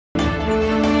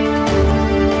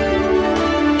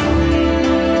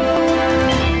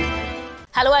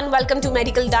Hello and welcome to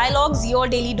Medical Dialogues, your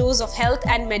daily dose of health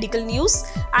and medical news.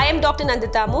 I am Dr.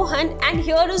 Nandita Mohan and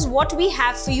here is what we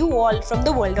have for you all from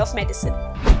the world of medicine.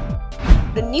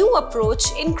 The new approach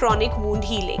in chronic wound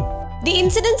healing. The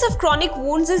incidence of chronic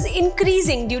wounds is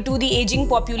increasing due to the aging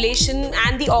population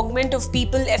and the augment of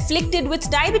people afflicted with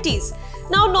diabetes.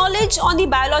 Now, knowledge on the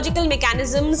biological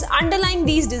mechanisms underlying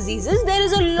these diseases, there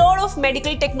is a lot of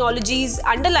medical technologies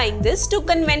underlying this to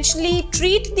conventionally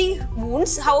treat the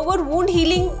wounds. However, wound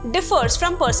healing differs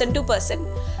from person to person.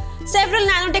 Several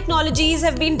nanotechnologies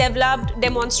have been developed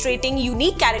demonstrating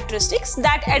unique characteristics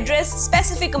that address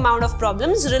specific amount of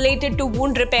problems related to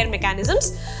wound repair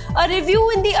mechanisms. A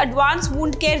review in the Advanced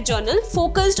Wound Care Journal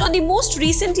focused on the most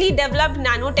recently developed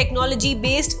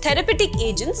nanotechnology-based therapeutic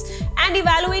agents and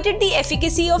evaluated the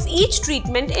efficacy of each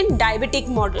treatment in diabetic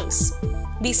models.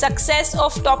 The success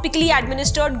of topically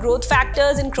administered growth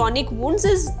factors in chronic wounds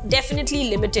is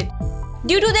definitely limited.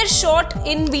 Due to their short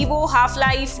in vivo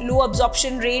half-life, low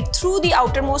absorption rate through the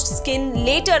outermost skin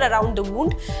later around the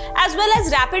wound, as well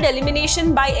as rapid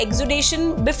elimination by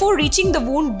exudation before reaching the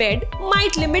wound bed,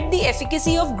 might limit the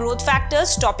efficacy of growth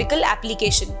factors topical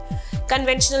application.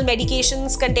 Conventional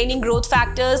medications containing growth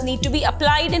factors need to be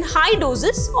applied in high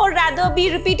doses or rather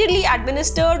be repeatedly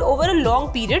administered over a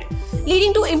long period,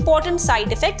 leading to important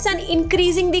side effects and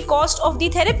increasing the cost of the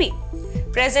therapy.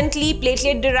 Presently,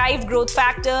 platelet-derived growth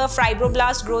factor,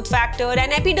 fibroblast growth factor,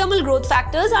 and epidermal growth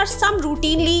factors are some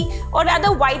routinely or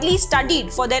rather widely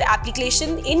studied for their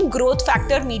application in growth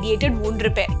factor-mediated wound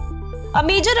repair. A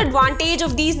major advantage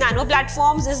of these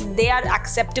nanoplatforms is they are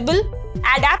acceptable,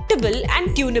 adaptable,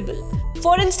 and tunable.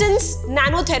 For instance,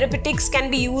 nanotherapeutics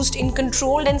can be used in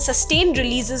controlled and sustained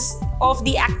releases of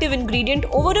the active ingredient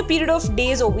over a period of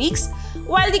days or weeks,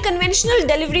 while the conventional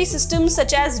delivery systems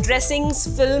such as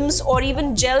dressings, films, or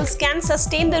even gels can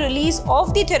sustain the release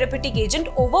of the therapeutic agent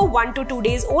over 1 to 2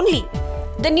 days only.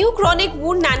 The new chronic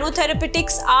wound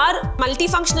nanotherapeutics are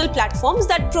multifunctional platforms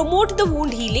that promote the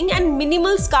wound healing and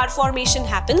minimal scar formation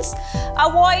happens,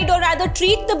 avoid or rather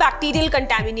treat the bacterial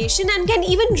contamination, and can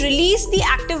even release the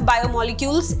active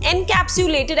biomolecules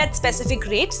encapsulated at specific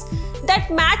rates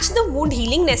that match the wound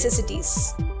healing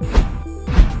necessities.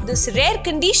 This rare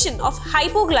condition of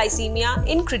hypoglycemia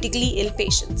in critically ill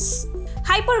patients.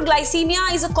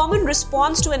 Hyperglycemia is a common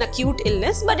response to an acute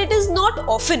illness, but it is not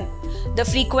often. The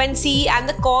frequency and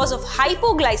the cause of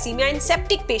hypoglycemia in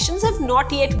septic patients have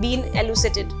not yet been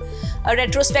elucidated. A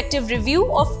retrospective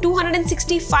review of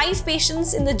 265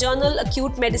 patients in the journal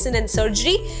Acute Medicine and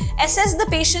Surgery assessed the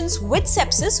patients with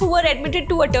sepsis who were admitted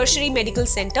to a tertiary medical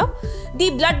center.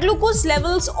 The blood glucose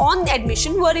levels on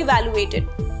admission were evaluated.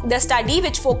 The study,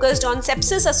 which focused on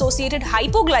sepsis-associated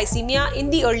hypoglycemia in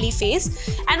the early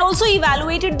phase and also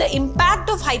evaluated the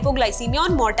impact of hypoglycemia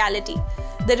on mortality.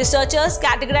 The researchers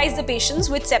categorized the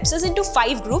patients with sepsis into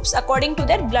 5 groups according to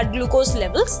their blood glucose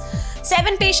levels.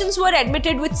 7 patients were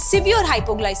admitted with severe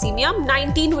hypoglycemia,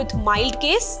 19 with mild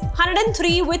case,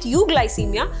 103 with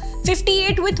euglycemia,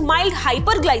 58 with mild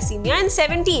hyperglycemia, and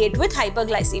 78 with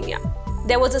hyperglycemia.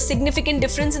 There was a significant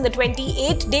difference in the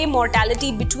 28-day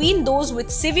mortality between those with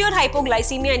severe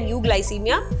hypoglycemia and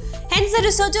euglycemia. Hence, the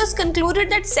researchers concluded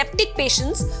that septic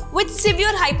patients with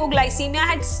severe hypoglycemia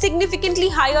had significantly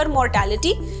higher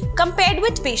mortality compared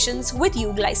with patients with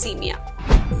euglycemia.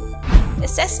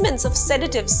 Assessments of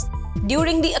sedatives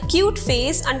during the acute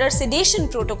phase under sedation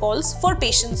protocols for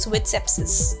patients with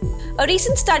sepsis. A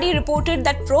recent study reported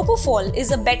that Propofol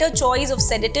is a better choice of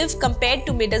sedative compared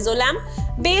to Midazolam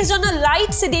based on a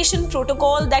light sedation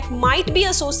protocol that might be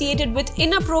associated with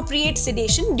inappropriate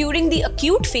sedation during the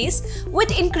acute phase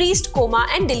with increased coma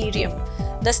and delirium.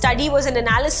 The study was an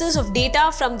analysis of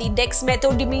data from the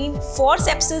dexmedetomidine for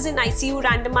sepsis in ICU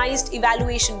randomized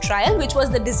evaluation trial, which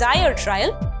was the DESIRE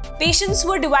trial. Patients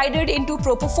were divided into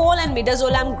Propofol and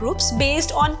Midazolam groups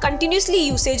based on continuously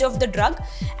usage of the drug,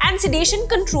 and sedation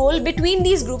control between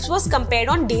these groups was compared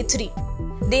on day 3.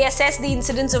 They assessed the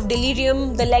incidence of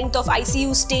delirium, the length of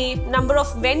ICU stay, number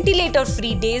of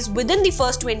ventilator-free days within the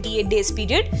first 28 days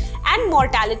period, and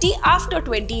mortality after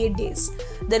 28 days.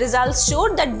 The results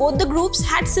showed that both the groups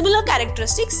had similar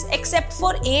characteristics except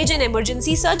for age and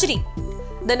emergency surgery.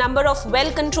 The number of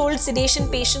well-controlled sedation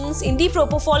patients in the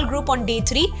Propofol group on day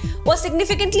 3 was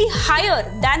significantly higher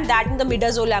than that in the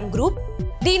Midazolam group.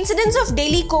 The incidence of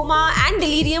daily coma and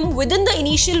delirium within the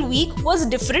initial week was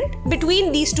different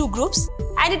between these two groups,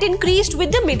 and it increased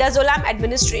with the Midazolam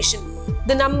administration.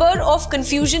 The number of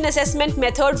confusion assessment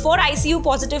method for ICU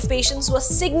positive patients was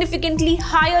significantly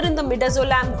higher in the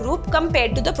Midazolam group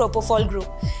compared to the Propofol group.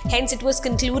 Hence, it was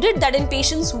concluded that in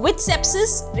patients with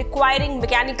sepsis requiring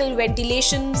mechanical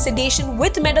ventilation, sedation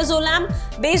with Midazolam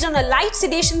based on a light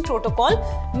sedation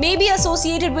protocol may be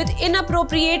associated with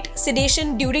inappropriate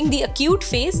sedation during the acute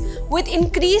phase with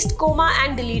increased coma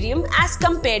and delirium as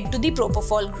compared to the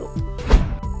Propofol group.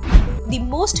 The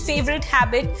most favorite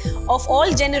habit of all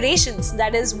generations,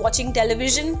 that is watching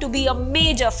television, to be a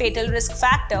major fatal risk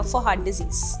factor for heart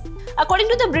disease. According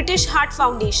to the British Heart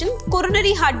Foundation,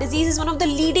 coronary heart disease is one of the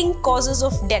leading causes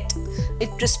of death.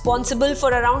 It's responsible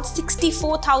for around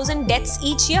 64,000 deaths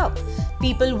each year.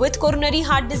 People with coronary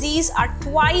heart disease are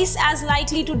twice as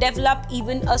likely to develop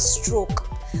even a stroke.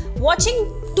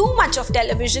 Watching too much of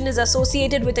television is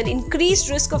associated with an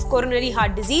increased risk of coronary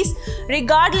heart disease,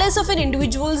 regardless of an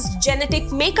individual's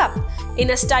genetic makeup. In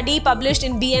a study published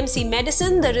in BMC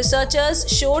Medicine, the researchers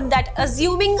showed that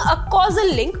assuming a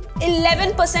causal link,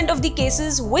 11% of the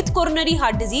cases with coronary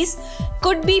heart disease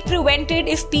could be prevented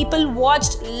if people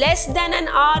watched less than an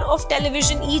hour of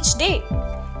television each day.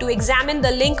 To examine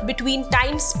the link between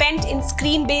time spent in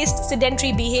screen-based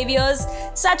sedentary behaviors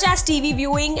such as TV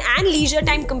viewing and leisure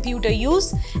time computer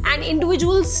use and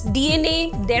individuals' DNA,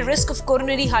 their risk of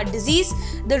coronary heart disease,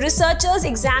 the researchers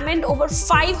examined over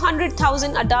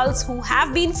 500,000 adults who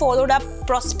have been followed up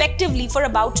prospectively for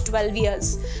about 12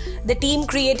 years. The team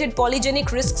created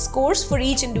polygenic risk scores for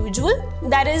each individual,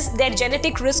 that is, their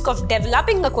genetic risk of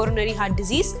developing a coronary heart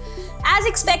disease. As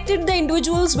expected, the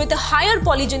individuals with a higher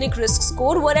polygenic risk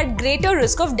score were at greater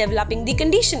risk of developing the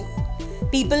condition.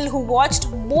 People who watched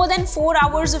more than 4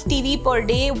 hours of TV per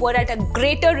day were at a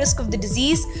greater risk of the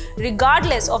disease,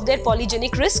 regardless of their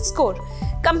polygenic risk score.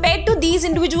 Compared to these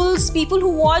individuals, people who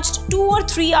watched 2 or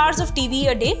 3 hours of TV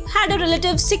a day had a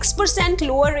relative 6%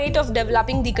 lower rate of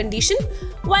developing the condition,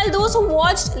 while those who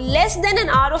watched less than an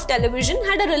hour of television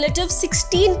had a relative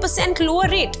 16% lower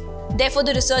rate. Therefore,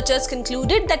 the researchers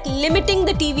concluded that limiting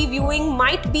the TV viewing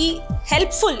might be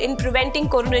helpful in preventing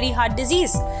coronary heart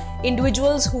disease.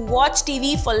 Individuals who watch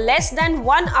TV for less than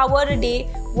 1 hour a day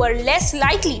were less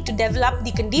likely to develop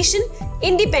the condition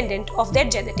independent of their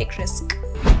genetic risk.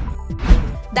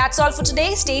 That's all for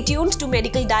today. Stay tuned to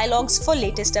Medical Dialogues for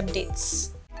latest updates.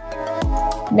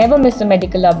 Never miss a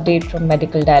medical update from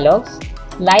Medical Dialogues.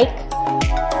 Like,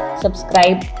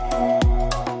 subscribe,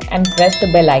 and press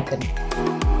the bell icon.